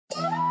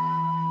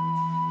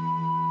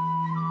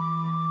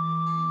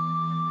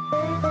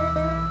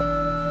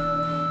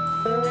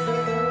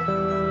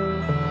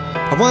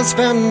Once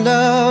fell in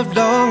love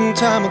long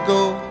time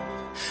ago,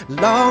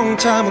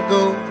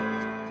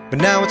 but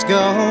now it's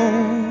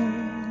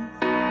gone.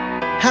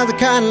 How the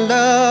kind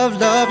of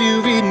love you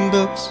read in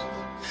books,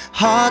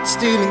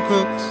 heart-stealing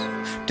crooks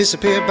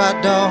disappear by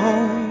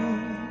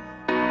dawn.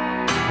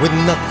 With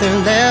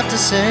nothing left to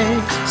say,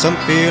 some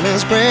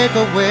feelings break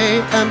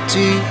away,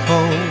 empty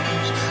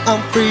holes,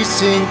 I'm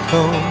freezing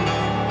cold.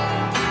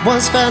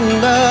 Once fell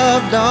in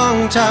love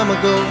long time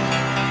ago,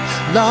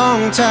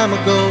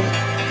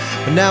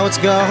 but now it's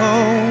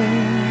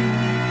gone.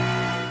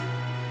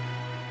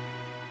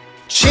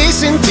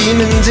 Chasing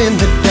demons in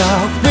the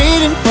dark,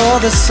 waiting for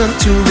the sun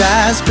to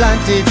rise.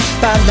 Blinded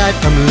by light,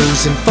 I'm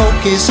losing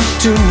focus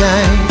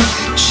tonight.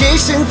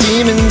 Chasing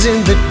demons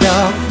in the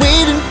dark,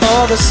 waiting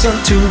for the sun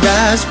to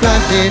rise.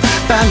 Blinded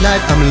by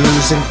light, I'm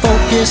losing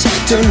focus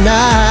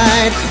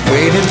tonight.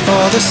 Waiting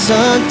for the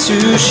sun to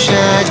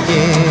shine,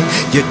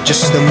 yeah. You're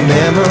just a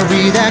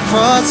memory that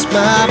crossed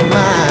my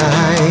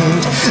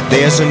mind.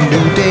 There's a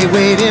new day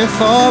waiting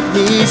for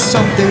me,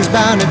 something's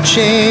bound to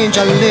change.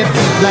 I live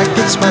like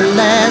it's my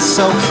last,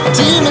 so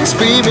demons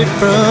free me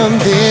from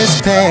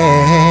this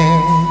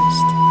past.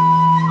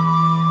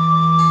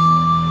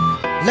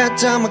 Let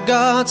down my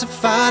guard to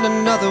find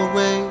another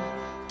way,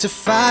 to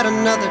fight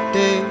another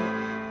day.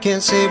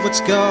 Can't say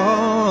what's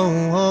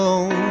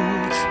gone.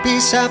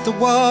 Peace after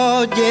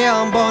war, yeah,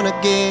 I'm born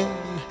again.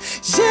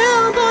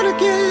 Yeah, I'm born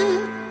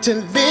again to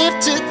live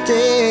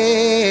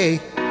today.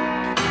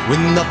 With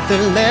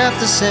nothing left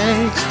to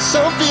say,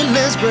 so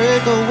feelings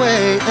break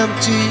away,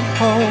 empty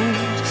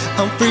holes,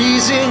 I'm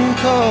freezing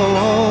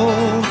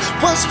cold.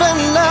 Once fell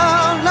in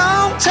love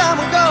long time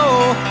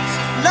ago,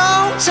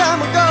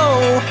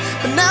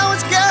 but now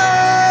it's gone.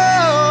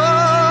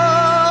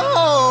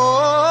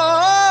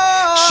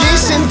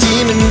 Chasing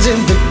demons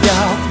in the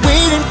dark,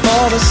 waiting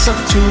for the sun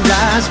to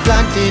rise.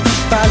 Blinded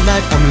by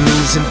light, I'm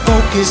losing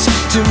focus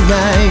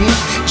tonight.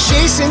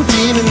 Chasing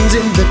demons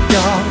in the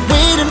dark,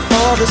 waiting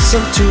for the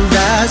sun to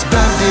rise.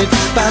 Blinded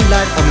by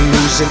light, I'm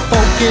losing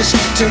focus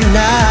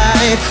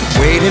tonight.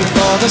 Waiting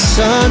for the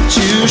sun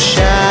to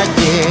shine,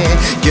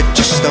 yeah. You're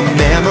just a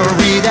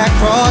memory that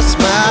crossed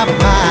my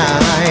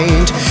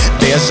mind.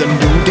 There's a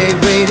new day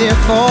waiting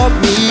for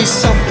me,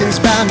 something's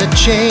bound to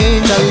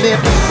change. I live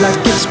like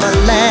it's my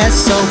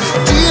last, so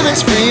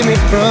demons free me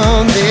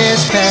from this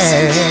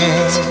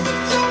past.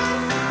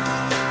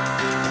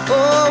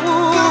 Oh,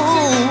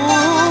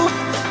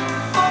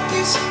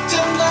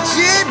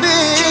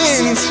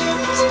 demons.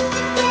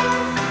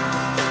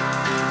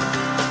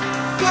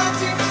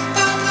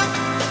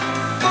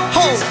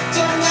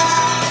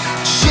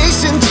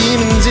 Chasing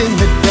demons in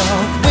the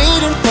dark,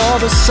 waiting for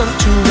the sun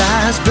to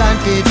rise.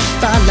 Blinded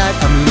by light,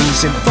 I'm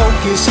losing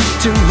focus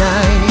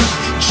tonight.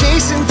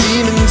 Chasing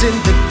demons in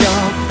the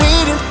dark,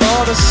 waiting for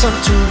the sun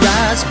to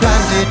rise.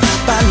 Blinded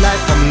by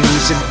light, I'm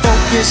losing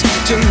focus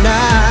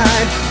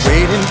tonight.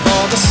 Waiting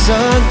for the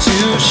sun to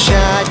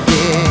shine,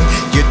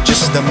 yeah. You're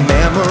just a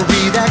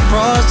memory that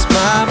crossed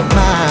my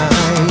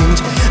mind.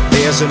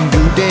 There's a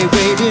new day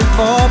waiting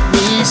for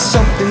me,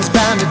 something's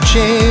bound to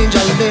change.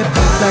 I live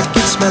like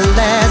it's my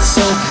last,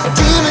 so